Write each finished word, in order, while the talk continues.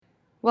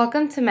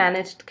Welcome to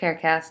Managed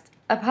Carecast,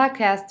 a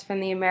podcast from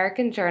the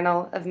American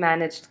Journal of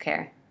Managed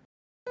Care.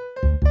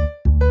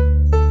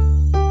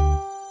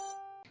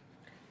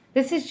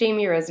 This is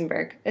Jamie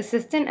Rosenberg,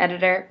 Assistant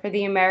Editor for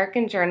the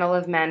American Journal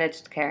of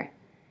Managed Care.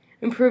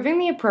 Improving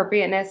the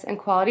appropriateness and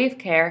quality of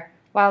care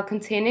while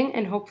containing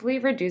and hopefully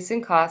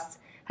reducing costs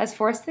has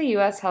forced the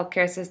U.S.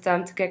 healthcare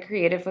system to get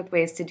creative with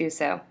ways to do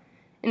so.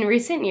 In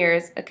recent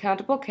years,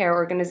 accountable care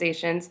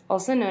organizations,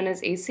 also known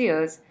as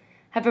ACOs,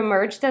 have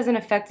emerged as an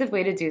effective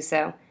way to do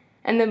so,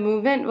 and the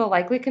movement will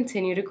likely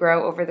continue to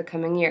grow over the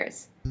coming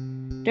years.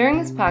 During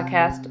this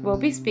podcast, we'll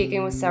be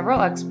speaking with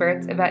several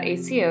experts about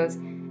ACOs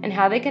and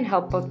how they can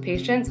help both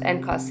patients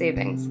and cost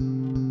savings.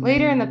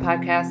 Later in the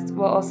podcast,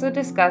 we'll also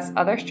discuss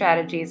other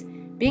strategies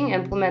being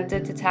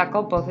implemented to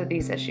tackle both of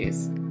these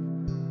issues.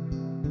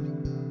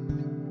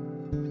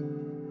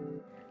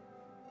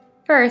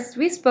 First,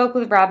 we spoke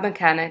with Rob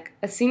Mechanic,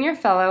 a senior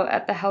fellow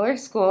at the Heller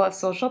School of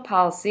Social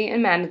Policy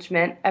and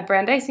Management at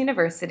Brandeis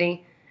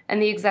University and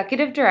the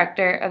executive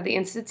director of the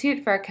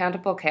Institute for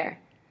Accountable Care.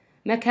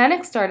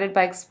 Mechanic started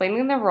by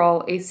explaining the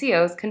role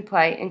ACOs can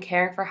play in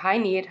caring for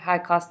high-need,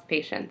 high-cost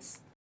patients.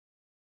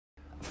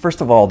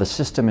 First of all, the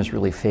system is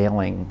really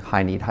failing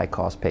high-need,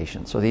 high-cost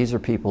patients. So these are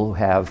people who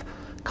have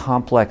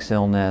complex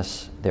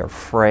illness, they're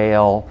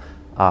frail,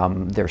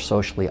 they're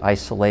socially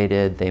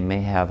isolated, they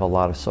may have a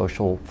lot of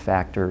social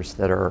factors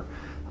that are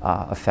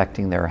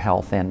affecting their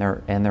health and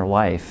their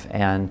life,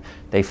 and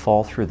they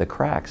fall through the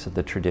cracks of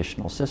the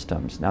traditional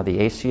systems. Now the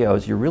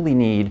ACOs, you really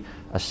need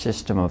a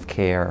system of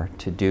care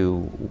to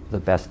do the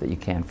best that you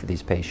can for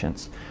these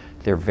patients.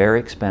 They're very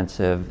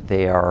expensive.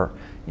 They are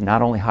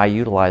not only high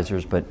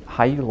utilizers, but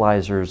high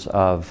utilizers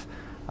of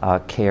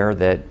care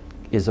that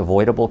is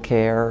avoidable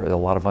care, a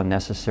lot of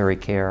unnecessary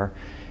care.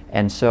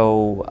 And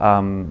so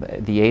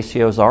the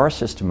ACOs are a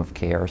system of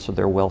care, so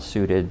they're well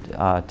suited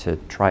to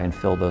try and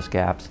fill those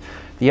gaps.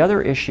 The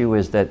other issue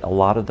is that a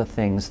lot of the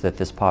things that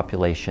this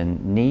population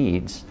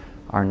needs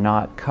are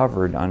not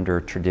covered under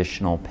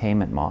traditional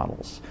payment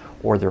models,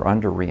 or they're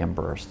under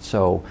reimbursed.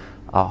 So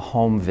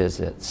home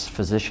visits,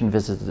 physician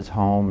visits at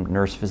home,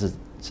 nurse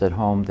visits at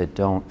home that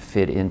don't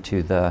fit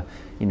into the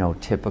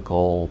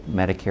typical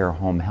Medicare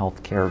home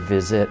health care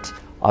visit,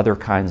 other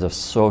kinds of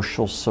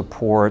social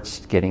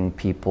supports, getting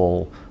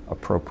people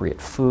appropriate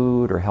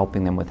food or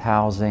helping them with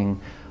housing.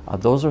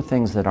 Those are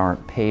things that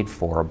aren't paid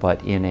for,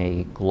 but in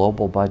a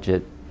global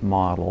budget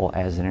model,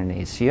 as in an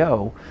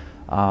ACO,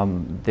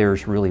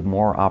 there's really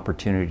more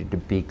opportunity to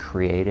be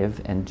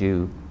creative and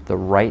do the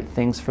right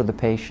things for the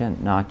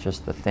patient, not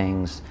just the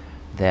things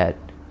that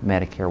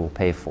Medicare will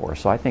pay for.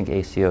 So I think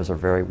ACOs are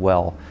very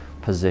well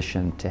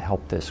positioned to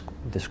help this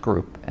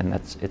group, and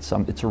it's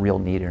a real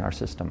need in our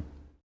system.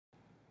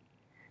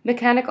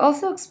 Mechanic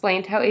also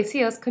explained how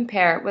ACOs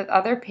compare with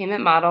other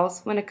payment models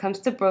when it comes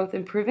to both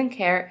improving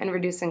care and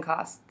reducing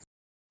costs.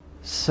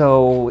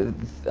 So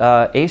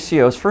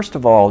ACOs, first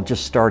of all,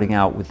 just starting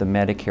out with the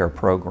Medicare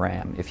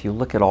program, if you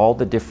look at all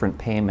the different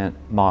payment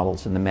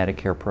models in the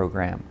Medicare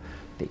program,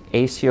 the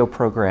ACO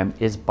program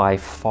is by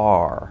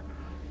far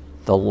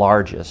the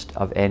largest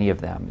of any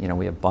of them.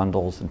 We have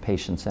bundles and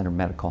patient-centered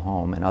medical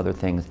home and other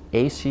things.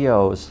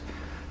 ACOs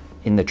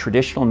in the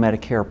traditional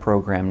Medicare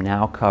program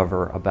now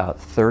cover about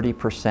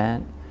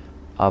 30%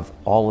 of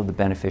all of the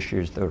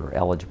beneficiaries that are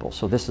eligible.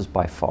 So this is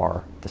by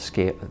far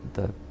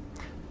the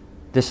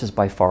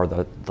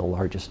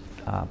largest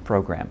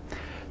program.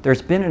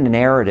 There's been a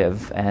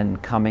narrative, and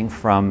coming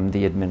from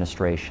the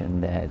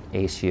administration, that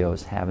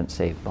ACOs haven't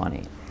saved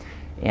money,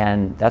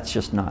 and that's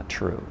just not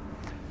true.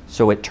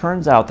 So it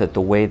turns out that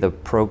the way the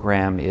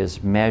program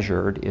is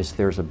measured is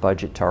there's a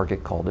budget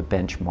target called a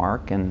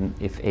benchmark, and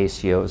if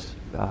ACOs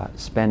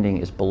spending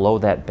is below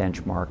that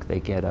benchmark, they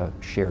get a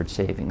shared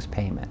savings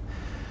payment.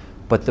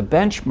 But the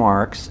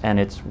benchmarks, and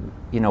it's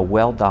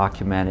well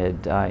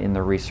documented in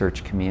the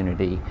research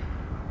community,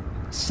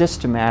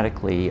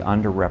 systematically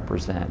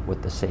underrepresent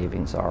what the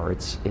savings are.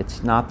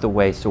 It's not the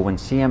way. So when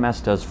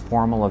CMS does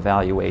formal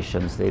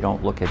evaluations, they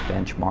don't look at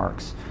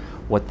benchmarks.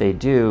 What they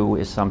do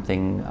is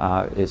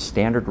is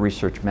standard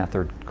research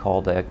method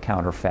called a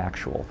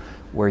counterfactual,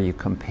 where you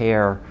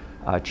compare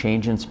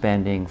change in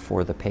spending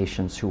for the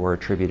patients who are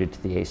attributed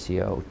to the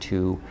ACO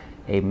to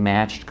a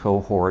matched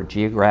cohort,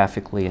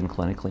 geographically and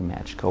clinically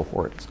matched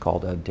cohort. It's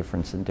called a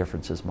difference in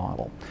differences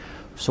model.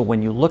 So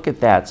when you look at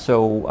that,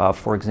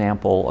 for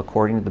example,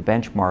 according to the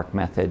benchmark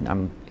method,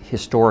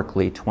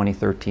 historically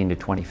 2013 to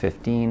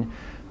 2015,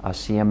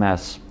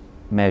 CMS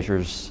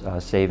measures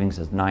savings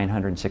as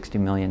 $960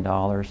 million,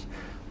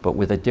 but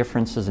with a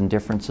differences in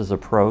differences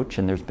approach,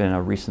 and there's been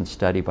a recent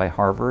study by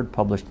Harvard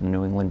published in the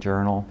New England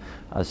Journal,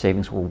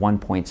 savings were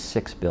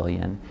 $1.6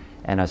 billion,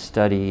 and a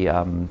study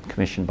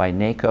commissioned by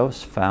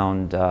NACOS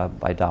found,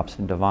 by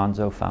Dobson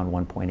DaVanzo, found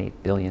 $1.8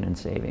 billion in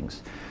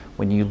savings.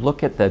 When you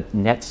look at the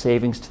net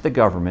savings to the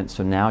government,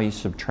 so now you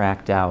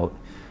subtract out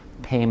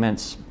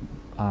payments,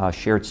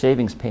 shared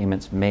savings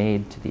payments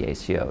made to the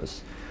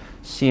ACOs,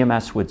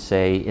 CMS would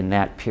say in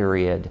that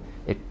period,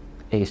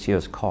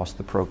 ACOs cost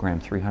the program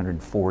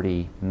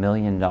 $340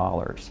 million.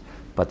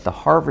 But the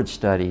Harvard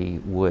study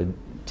would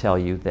tell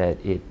you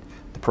that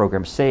the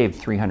program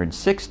saved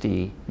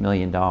 $360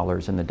 million,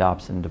 and the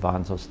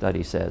Dobson-DaVanzo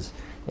study says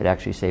it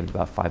actually saved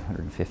about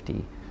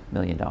 $550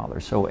 million.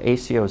 So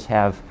ACOs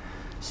have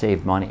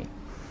saved money.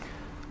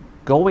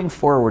 Going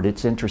forward,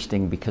 it's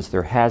interesting because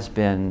there has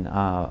been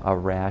a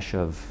rash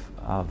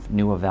of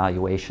new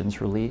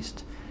evaluations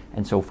released.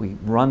 And so if we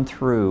run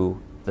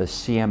through the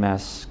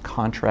CMS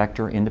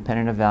contractor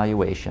independent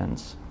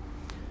evaluations,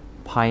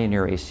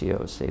 Pioneer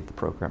ACOs saved the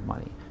program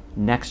money.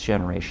 Next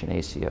generation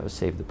ACOs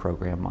saved the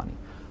program money.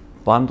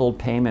 Bundled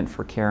payment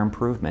for care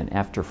improvement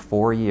after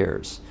 4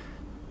 years,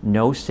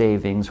 no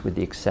savings with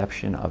the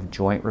exception of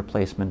joint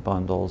replacement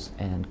bundles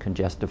and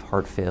congestive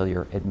heart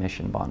failure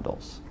admission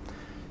bundles.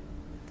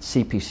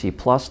 CPC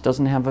Plus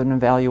doesn't have an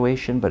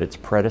evaluation, but its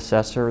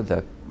predecessor,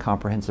 the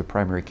Comprehensive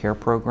Primary Care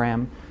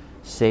Program,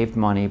 saved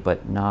money,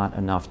 but not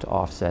enough to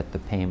offset the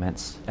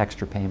payments,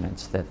 extra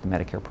payments that the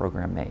Medicare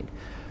program made.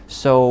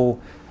 So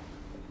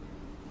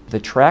the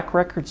track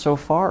record so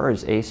far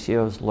is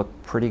ACOs look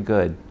pretty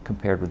good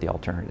compared with the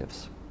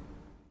alternatives.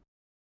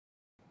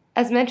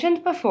 As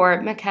mentioned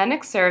before,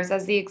 Mechanic serves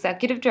as the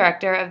executive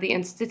director of the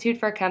Institute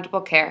for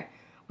Accountable Care,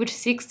 which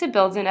seeks to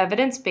build an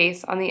evidence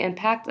base on the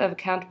impact of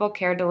accountable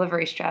care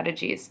delivery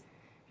strategies.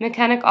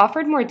 Mechanic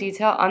offered more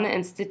detail on the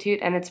Institute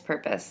and its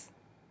purpose.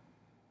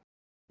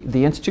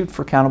 The Institute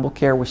for Accountable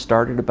Care was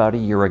started about a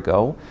year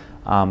ago.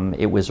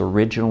 It was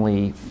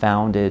originally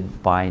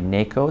founded by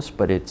NACOS,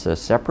 but it's a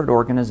separate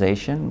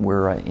organization.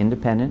 We're an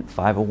independent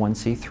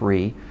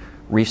 501c3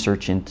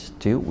 research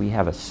institute. We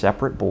have a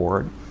separate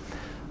board.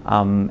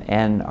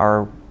 And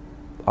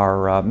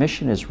our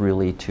mission is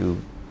really to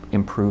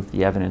improve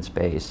the evidence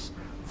base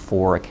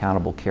for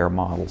accountable care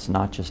models,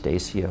 not just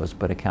ACOs,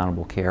 but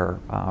accountable care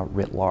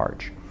writ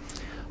large.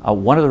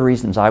 One of the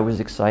reasons I was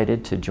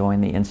excited to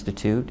join the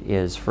Institute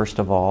is, first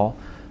of all,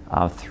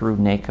 through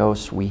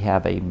NACOS, we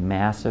have a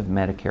massive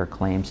Medicare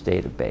claims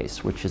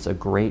database, which is a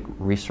great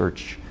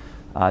research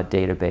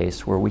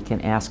database where we can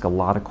ask a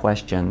lot of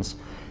questions.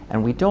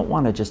 And we don't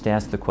want to just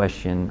ask the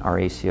question, are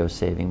ACOs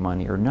saving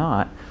money or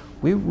not?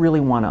 We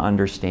really want to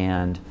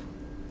understand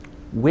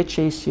which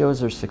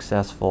ACOs are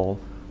successful,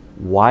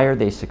 why are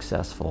they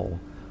successful?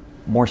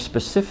 More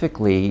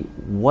specifically,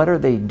 what are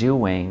they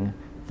doing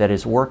that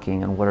is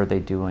working and what are they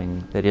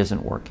doing that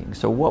isn't working?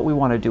 So what we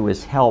want to do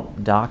is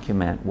help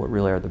document what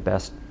really are the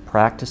best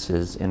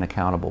practices in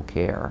accountable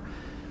care,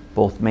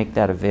 both make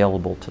that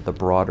available to the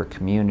broader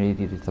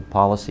community, to the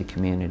policy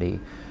community.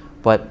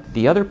 But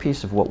the other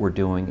piece of what we're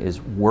doing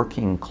is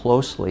working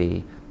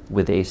closely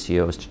with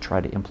ACOs to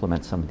try to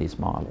implement some of these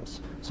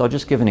models. So I'll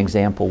just give an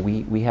example.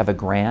 We have a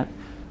grant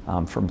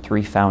from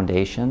 3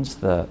 foundations,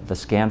 the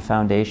SCAN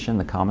Foundation,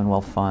 the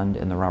Commonwealth Fund,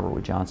 and the Robert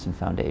Wood Johnson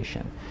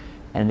Foundation.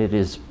 And it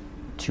is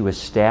to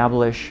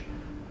establish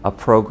a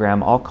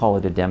program, I'll call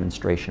it a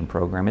demonstration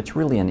program. It's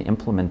really an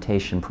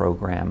implementation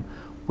program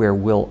where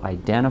we'll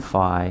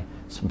identify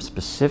some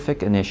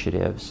specific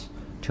initiatives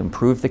to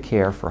improve the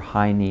care for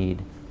high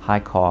need, high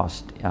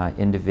cost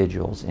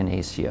individuals in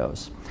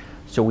ACOs.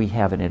 So we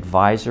have an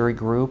advisory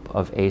group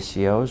of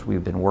ACOs.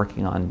 We've been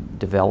working on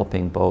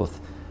developing both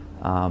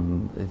a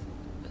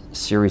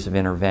series of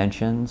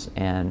interventions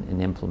and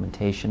an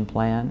implementation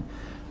plan.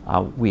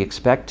 We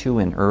expect to,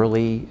 in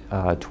early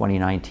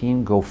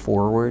 2019, go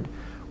forward.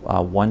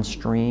 One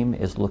stream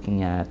is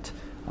looking at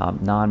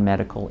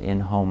non-medical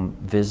in-home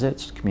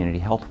visits, community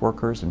health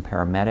workers and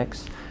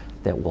paramedics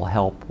that will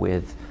help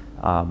with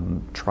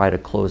try to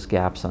close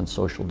gaps on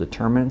social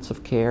determinants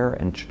of care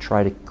and to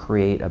try to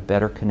create a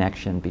better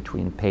connection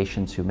between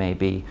patients who may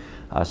be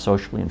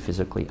socially and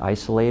physically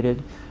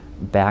isolated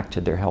back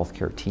to their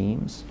healthcare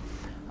teams.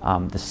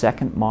 The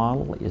second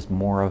model is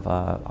more of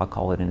a, I'll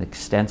call it an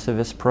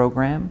extensivist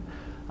program.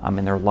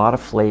 And there are a lot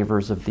of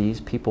flavors of these.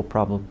 People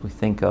probably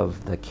think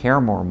of the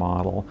CareMore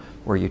model,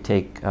 where you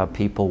take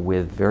people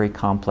with very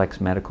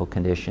complex medical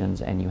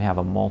conditions and you have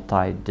a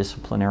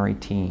multidisciplinary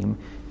team,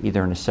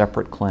 either in a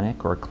separate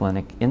clinic or a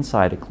clinic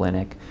inside a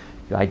clinic.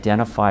 You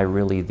identify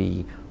really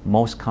the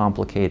most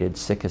complicated,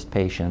 sickest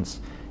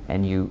patients,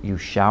 and you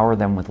shower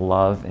them with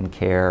love and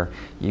care.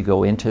 You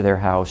go into their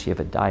house, you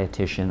have a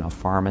dietitian, a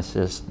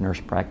pharmacist,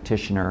 nurse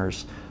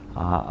practitioners,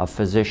 a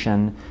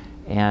physician,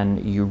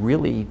 and you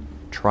really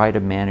try to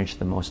manage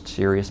the most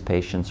serious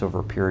patients over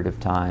a period of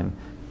time,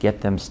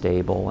 get them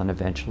stable, and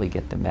eventually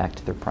get them back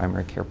to their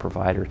primary care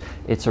provider.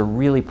 It's a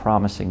really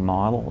promising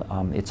model.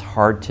 It's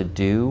hard to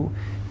do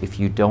if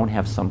you don't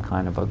have some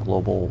kind of a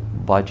global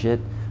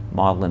budget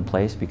model in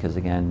place, because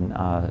again,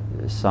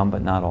 some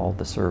but not all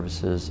the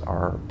services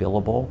are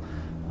billable.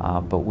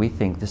 But we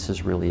think this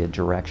is really a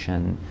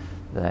direction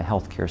the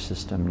healthcare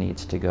system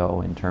needs to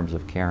go in terms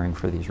of caring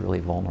for these really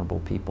vulnerable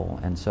people.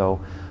 And so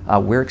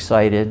we're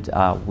excited.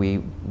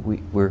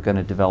 We're going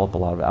to develop a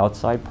lot of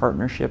outside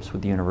partnerships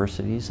with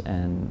universities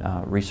and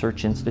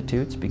research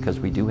institutes, because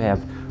we do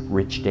have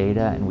rich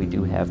data and we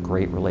do have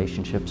great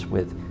relationships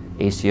with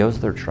ACOs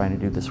that are trying to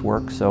do this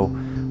work. So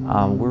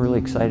we're really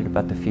excited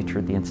about the future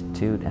of the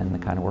Institute and the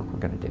kind of work we're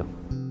going to do.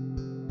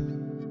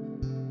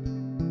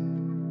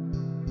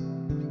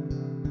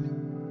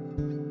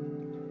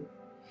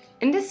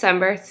 In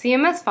December,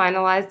 CMS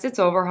finalized its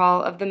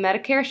overhaul of the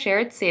Medicare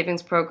Shared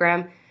Savings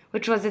Program,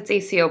 which was its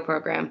ACO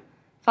program.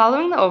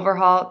 Following the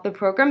overhaul, the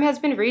program has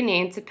been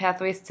renamed to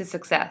Pathways to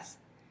Success.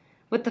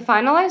 With the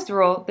finalized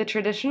rule, the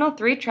traditional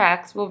 3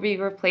 tracks will be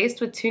replaced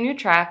with 2 new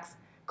tracks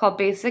called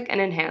Basic and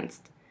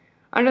Enhanced.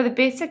 Under the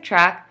Basic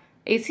track,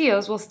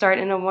 ACOs will start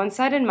in a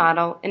one-sided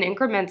model and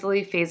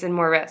incrementally phase in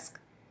more risk.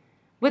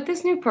 With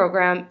this new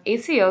program,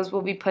 ACOs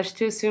will be pushed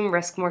to assume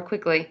risk more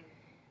quickly.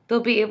 They'll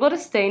be able to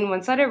stay in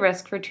one-sided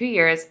risk for 2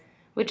 years,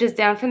 which is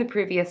down from the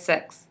previous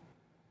 6.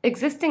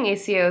 Existing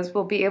ACOs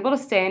will be able to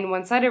stay in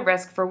one-sided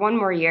risk for 1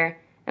 more year,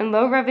 and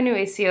low-revenue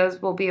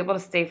ACOs will be able to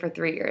stay for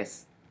 3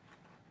 years.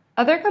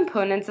 Other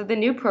components of the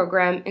new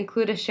program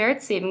include a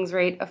shared savings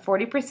rate of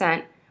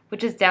 40%,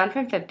 which is down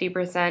from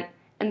 50%,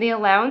 and the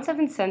allowance of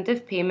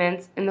incentive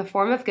payments in the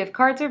form of gift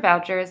cards or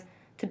vouchers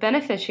to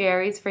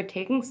beneficiaries for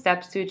taking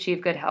steps to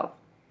achieve good health.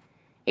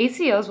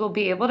 ACOs will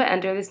be able to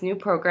enter this new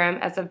program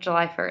as of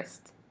July 1st.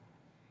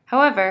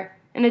 However,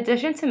 in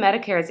addition to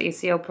Medicare's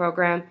ACO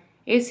program,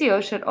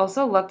 ACOs should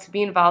also look to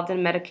be involved in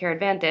Medicare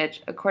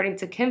Advantage, according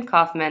to Kim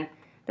Kaufman,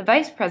 the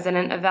Vice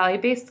President of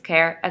Value-Based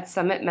Care at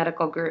Summit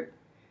Medical Group.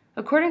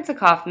 According to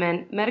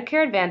Kaufman,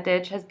 Medicare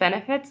Advantage has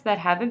benefits that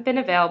haven't been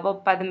available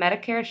by the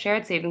Medicare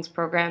Shared Savings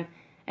Program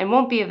and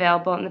won't be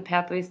available in the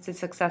Pathways to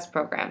Success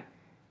program.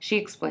 She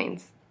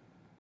explains.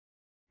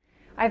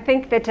 I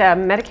think that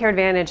Medicare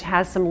Advantage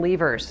has some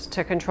levers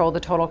to control the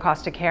total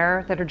cost of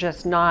care that are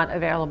just not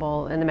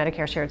available in the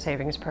Medicare Shared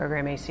Savings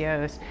Program,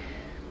 ACOs.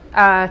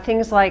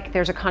 Things like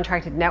there's a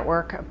contracted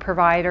network of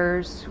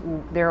providers,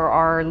 there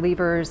are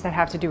levers that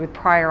have to do with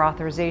prior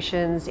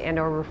authorizations and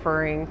or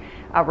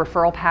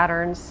referral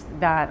patterns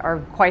that are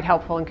quite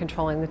helpful in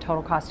controlling the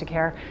total cost of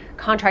care.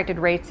 Contracted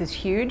rates is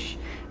huge.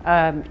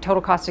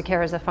 Total cost of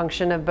care is a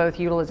function of both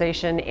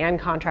utilization and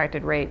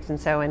contracted rates, and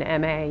so in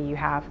MA you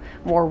have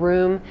more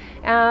room.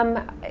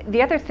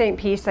 The other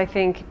piece, I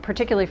think,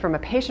 particularly from a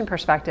patient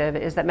perspective,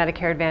 is that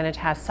Medicare Advantage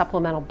has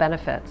supplemental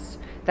benefits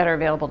that are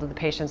available to the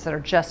patients that are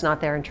just not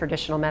there in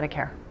traditional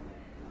Medicare.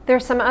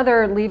 There's some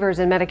other levers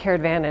in Medicare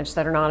Advantage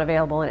that are not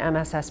available in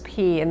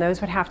MSSP, and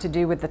those would have to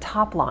do with the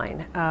top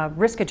line.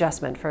 Risk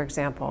adjustment, for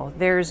example.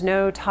 There's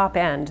no top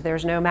end,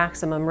 there's no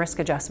maximum risk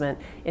adjustment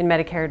in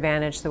Medicare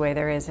Advantage the way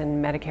there is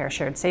in Medicare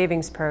Shared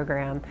Savings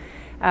Program.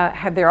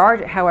 There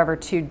are, however,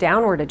 2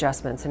 downward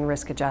adjustments in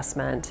risk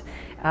adjustment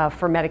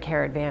for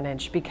Medicare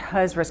Advantage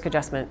because risk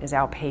adjustment is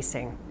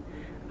outpacing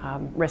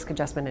risk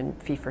adjustment in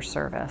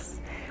fee-for-service.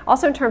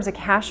 Also, in terms of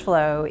cash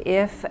flow,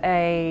 if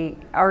an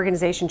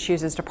organization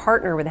chooses to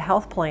partner with a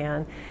health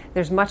plan,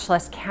 there's much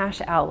less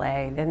cash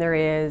outlay than there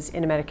is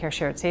in a Medicare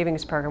Shared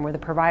Savings Program where the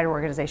provider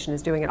organization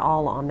is doing it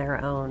all on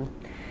their own.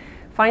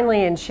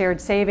 Finally, in shared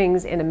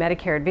savings in a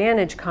Medicare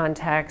Advantage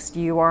context,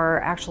 you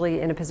are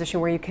actually in a position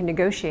where you can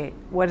negotiate.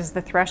 What is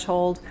the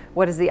threshold?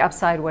 What is the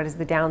upside? What is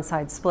the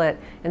downside split?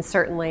 And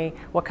certainly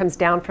what comes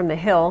down from the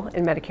hill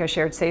in Medicare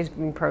Shared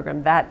Savings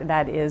Program,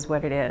 that is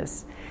what it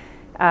is.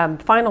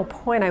 Final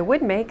point I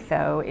would make,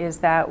 though, is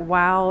that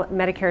while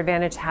Medicare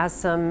Advantage has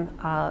some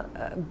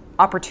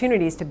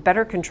opportunities to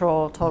better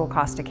control total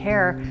cost of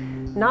care,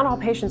 not all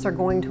patients are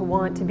going to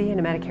want to be in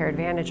a Medicare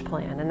Advantage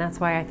plan, and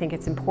that's why I think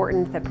it's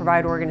important that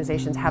provider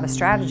organizations have a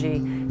strategy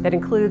that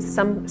includes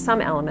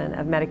some element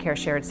of Medicare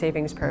Shared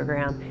Savings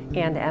Program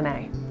and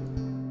MA.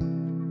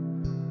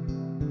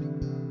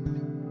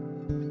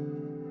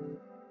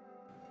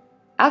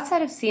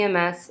 Outside of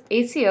CMS,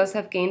 ACOs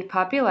have gained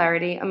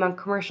popularity among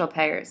commercial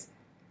payers.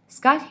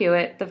 Scott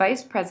Hewitt, the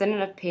Vice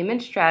President of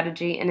Payment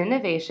Strategy and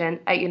Innovation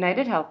at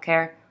United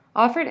Healthcare,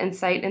 offered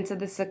insight into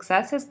the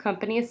success his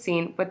company has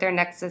seen with their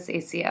Nexus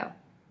ACO.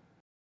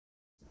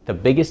 The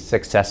biggest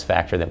success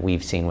factor that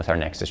we've seen with our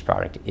Nexus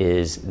product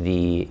is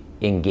the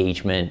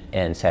engagement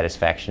and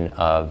satisfaction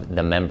of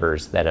the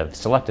members that have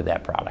selected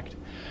that product.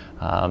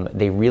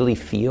 They really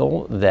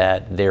feel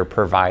that their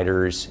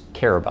providers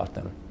care about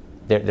them.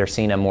 They're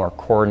seeing a more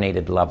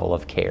coordinated level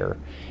of care.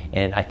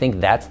 And I think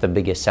that's the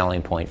biggest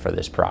selling point for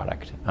this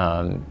product.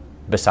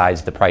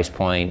 Besides the price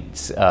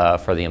points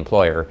for the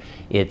employer,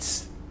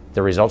 it's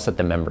the results that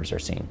the members are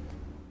seeing.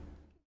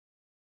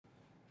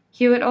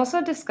 Hewitt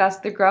also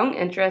discussed the growing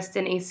interest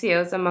in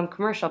ACOs among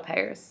commercial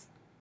payers.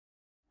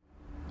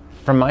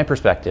 From my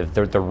perspective,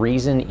 the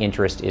reason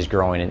interest is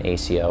growing in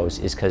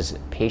ACOs is because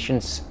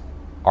patients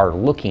are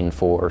looking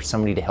for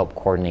somebody to help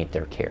coordinate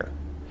their care.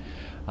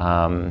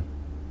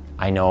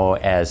 I know,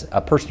 as a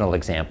personal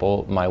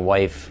example, my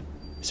wife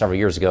several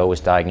years ago was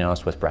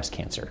diagnosed with breast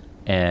cancer,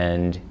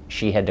 and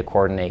she had to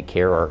coordinate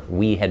care, or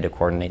we had to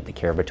coordinate the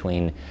care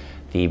between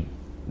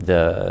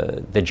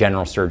the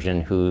general surgeon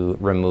who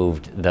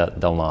removed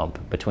the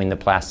lump, between the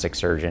plastic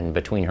surgeon,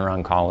 between her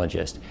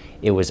oncologist.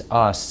 It was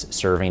us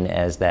serving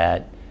as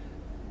that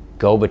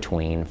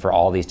go-between for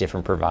all these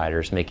different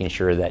providers, making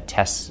sure that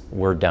tests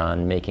were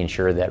done, making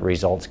sure that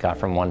results got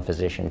from one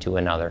physician to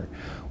another.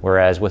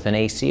 Whereas with an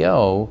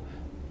ACO,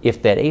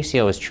 if that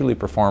ACO is truly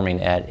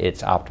performing at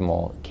its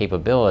optimal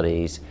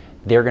capabilities,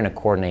 they're going to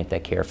coordinate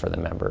that care for the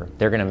member.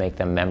 They're going to make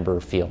the member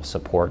feel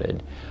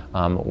supported,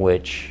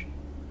 which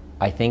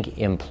I think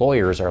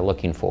employers are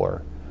looking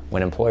for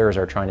when employers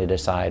are trying to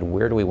decide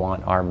where do we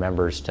want our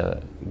members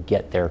to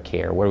get their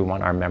care, where do we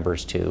want our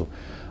members to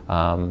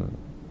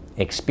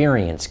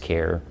experience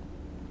care.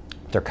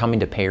 They're coming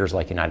to payers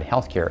like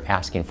UnitedHealthcare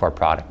asking for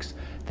products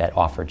that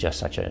offer just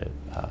such a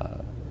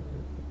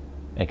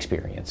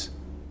experience.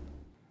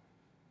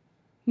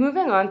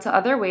 Moving on to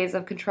other ways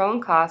of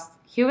controlling costs,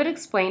 Hewitt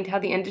explained how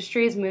the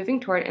industry is moving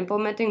toward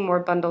implementing more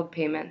bundled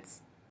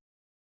payments.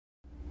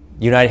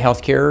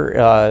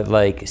 UnitedHealthcare,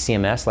 like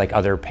CMS, like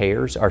other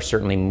payers, are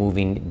certainly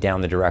moving down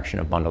the direction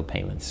of bundled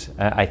payments.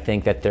 I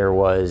think that there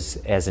was,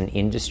 as an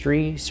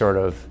industry,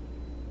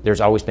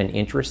 there's always been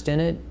interest in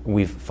it.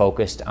 We've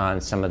focused on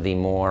some of the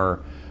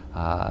more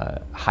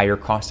higher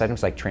cost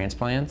items like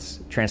transplants.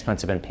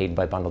 Transplants have been paid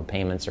by bundled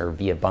payments or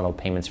via bundled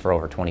payments for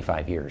over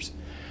 25 years.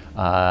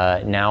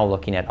 Now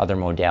looking at other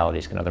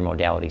modalities, can other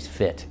modalities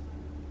fit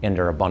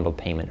under a bundled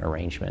payment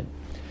arrangement?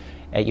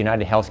 At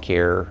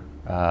UnitedHealthcare,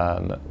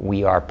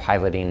 we are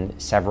piloting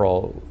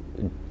several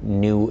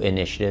new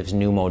initiatives,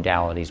 new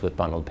modalities with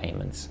bundled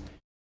payments.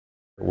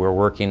 We're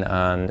working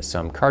on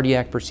some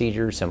cardiac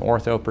procedures, some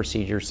ortho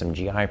procedures, some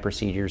GI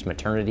procedures,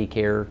 maternity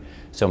care,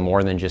 so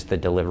more than just the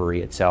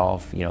delivery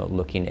itself,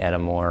 looking at a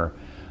more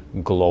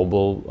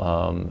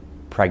global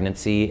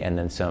pregnancy and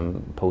then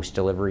some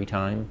post-delivery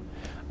time.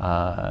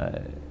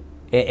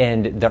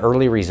 And the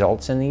early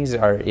results in these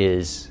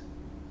is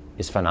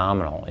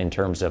phenomenal in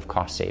terms of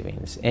cost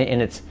savings. And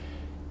it's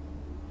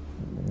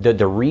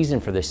the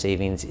reason for the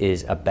savings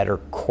is a better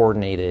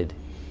coordinated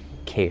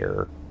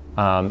care.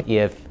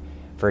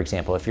 For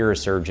example, if you're a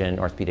surgeon,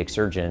 orthopedic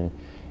surgeon,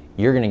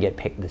 you're going to get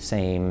paid the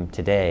same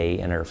today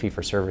in a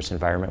fee-for-service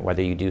environment,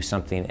 whether you do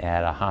something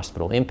at a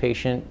hospital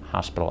inpatient,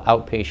 hospital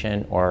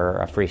outpatient,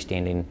 or a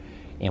freestanding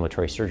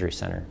ambulatory surgery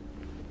center.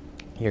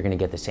 You're going to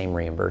get the same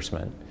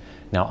reimbursement.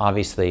 Now,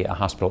 obviously, a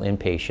hospital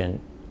inpatient,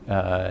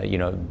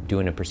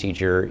 doing a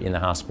procedure in the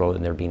hospital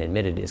and they're being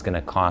admitted is going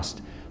to cost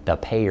the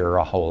payer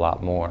a whole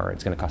lot more.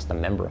 It's going to cost the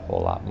member a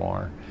whole lot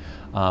more.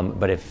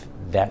 But if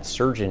that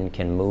surgeon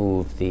can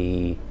move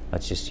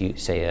let's just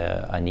say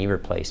a knee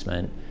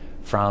replacement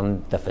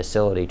from the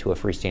facility to a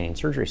freestanding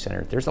surgery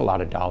center, there's a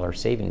lot of dollar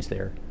savings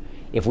there.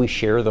 If we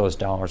share those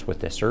dollars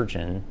with the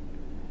surgeon,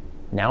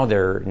 now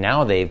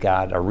they've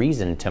got a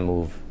reason to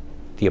move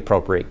the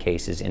appropriate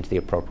cases into the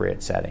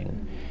appropriate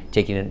setting.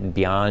 Taking it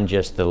beyond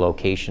just the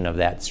location of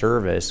that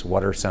service,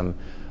 what are some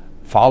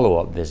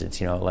follow-up visits?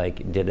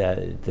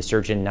 Did the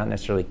surgeon not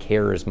necessarily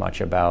care as much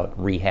about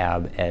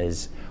rehab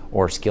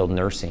or skilled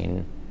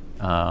nursing,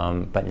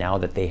 but now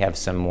that they have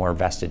some more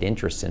vested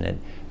interest in it,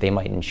 they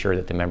might ensure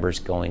that the member's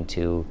going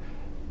to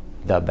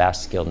the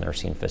best skilled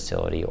nursing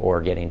facility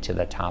or getting to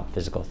the top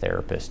physical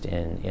therapist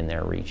in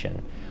their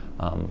region,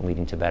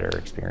 leading to better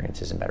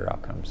experiences and better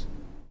outcomes.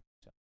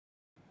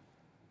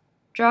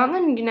 Drawing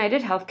on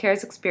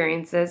UnitedHealthcare's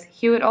experiences,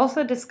 Hewitt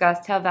also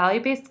discussed how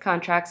value-based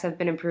contracts have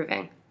been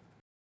improving.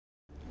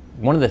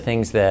 One of the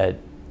things that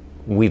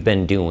we've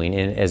been doing,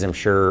 and as I'm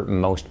sure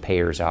most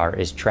payers are,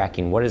 is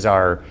tracking what is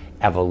our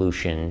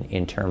evolution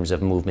in terms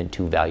of movement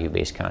to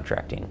value-based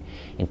contracting.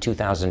 In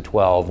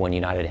 2012, when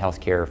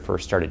UnitedHealthcare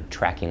first started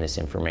tracking this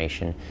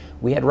information,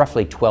 we had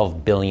roughly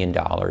 $12 billion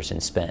in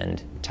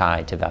spend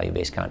tied to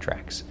value-based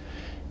contracts.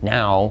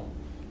 Now,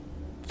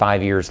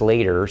 5 years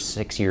later,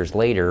 6 years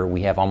later,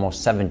 we have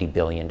almost $70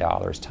 billion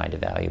tied to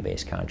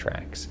value-based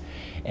contracts.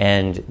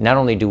 And not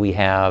only do we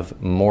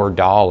have more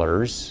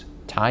dollars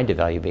tied to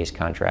value-based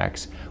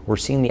contracts, we're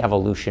seeing the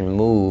evolution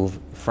move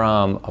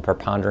from a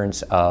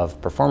preponderance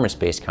of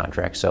performance-based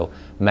contracts, so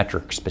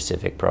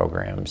metric-specific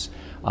programs,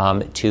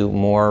 to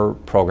more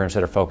programs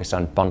that are focused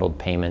on bundled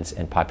payments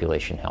and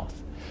population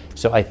health.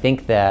 So I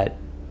think that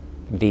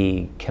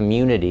the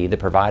community, the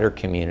provider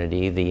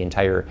community, the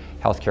entire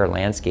healthcare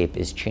landscape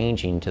is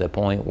changing to the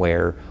point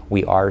where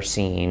we are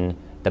seeing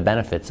the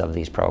benefits of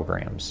these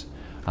programs.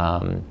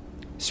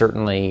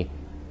 Certainly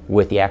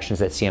with the actions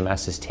that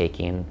CMS is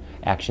taking,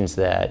 actions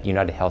that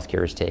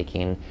UnitedHealthcare is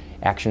taking,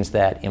 actions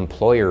that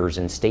employers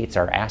and states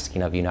are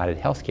asking of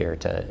UnitedHealthcare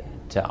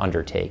to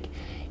undertake.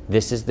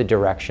 This is the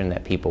direction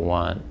that people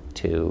want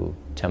to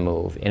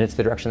move, and it's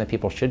the direction that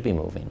people should be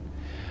moving.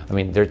 I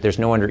mean, there's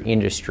no other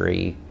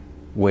industry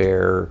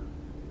where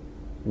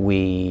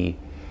we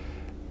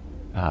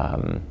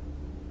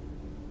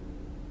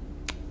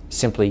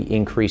simply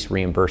increase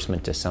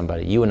reimbursement to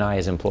somebody. You and I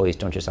as employees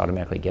don't just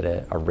automatically get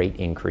a rate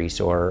increase,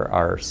 or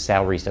our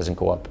salaries doesn't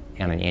go up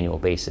on an annual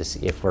basis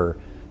if we're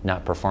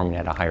not performing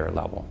at a higher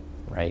level,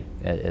 right,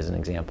 as an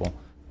example.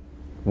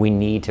 We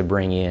need to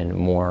bring in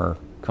more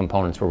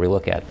components where we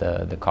look at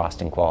the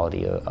cost and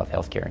quality of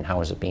healthcare and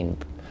how is it being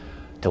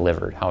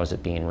delivered, how is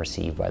it being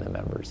received by the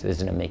members,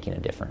 isn't it making a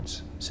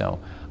difference? So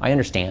I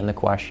understand the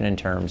question in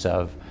terms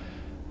of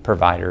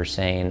providers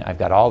saying, I've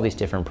got all these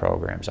different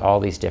programs, all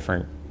these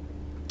different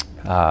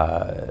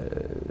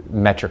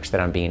metrics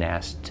that I'm being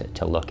asked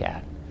to look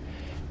at.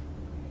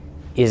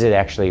 Is it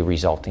actually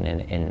resulting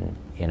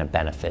in a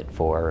benefit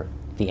for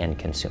the end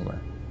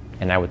consumer?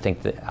 And I would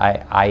think that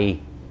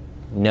I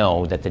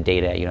know that the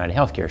data at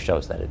UnitedHealthcare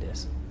shows that it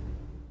is.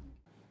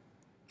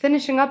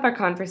 Finishing up our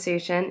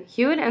conversation,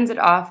 Hewitt ends it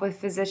off with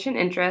physician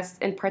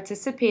interest in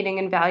participating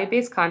in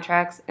value-based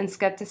contracts and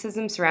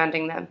skepticism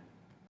surrounding them.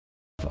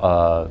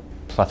 A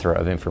plethora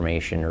of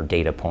information or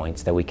data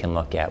points that we can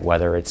look at,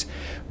 whether it's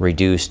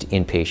reduced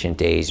inpatient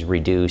days,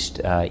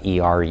 reduced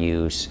ER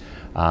use,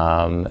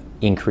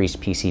 increased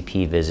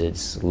PCP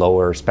visits,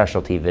 lower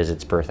specialty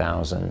visits per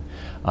thousand.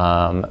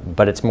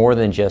 But it's more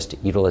than just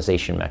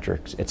utilization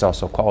metrics, it's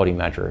also quality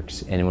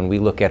metrics. And when we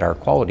look at our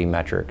quality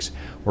metrics,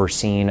 we're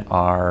seeing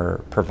our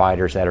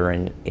providers that are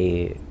in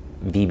a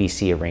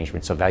VBC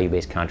arrangement, so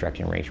value-based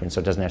contracting arrangement, so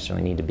it doesn't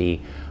necessarily need to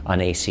be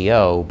an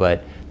ACO,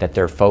 but that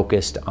they're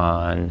focused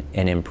on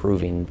and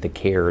improving the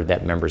care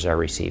that members are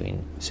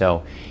receiving.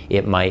 So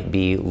it might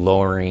be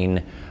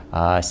lowering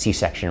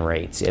C-section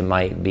rates, it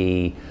might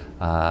be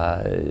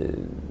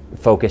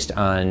focused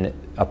on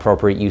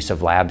appropriate use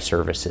of lab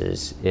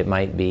services, it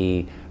might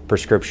be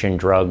prescription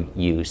drug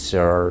use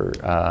or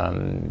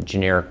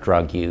generic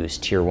drug use,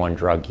 tier 1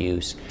 drug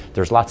use.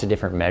 There's lots of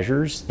different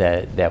measures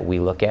that we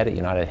look at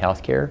United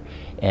Healthcare,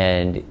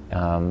 and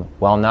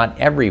while not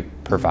every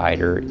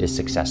provider is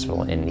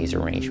successful in these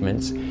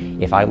arrangements,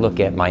 if I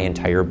look at my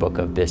entire book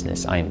of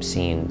business, I am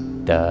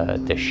seeing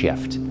the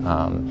shift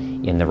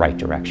in the right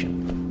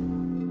direction.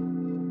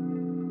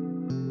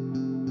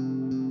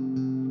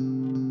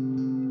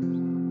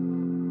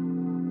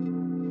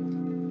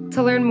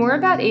 To learn more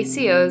about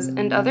ACOs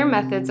and other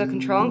methods of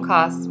controlling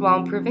costs while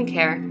improving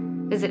care,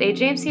 visit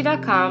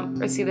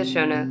ajmc.com or see the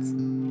show notes.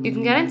 You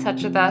can get in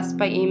touch with us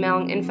by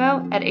emailing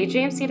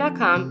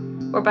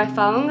info@ajmc.com or by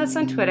following us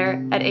on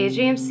Twitter at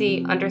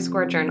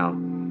AJMC_journal.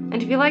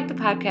 And if you like the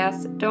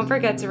podcast, don't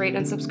forget to rate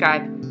and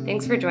subscribe.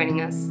 Thanks for joining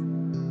us.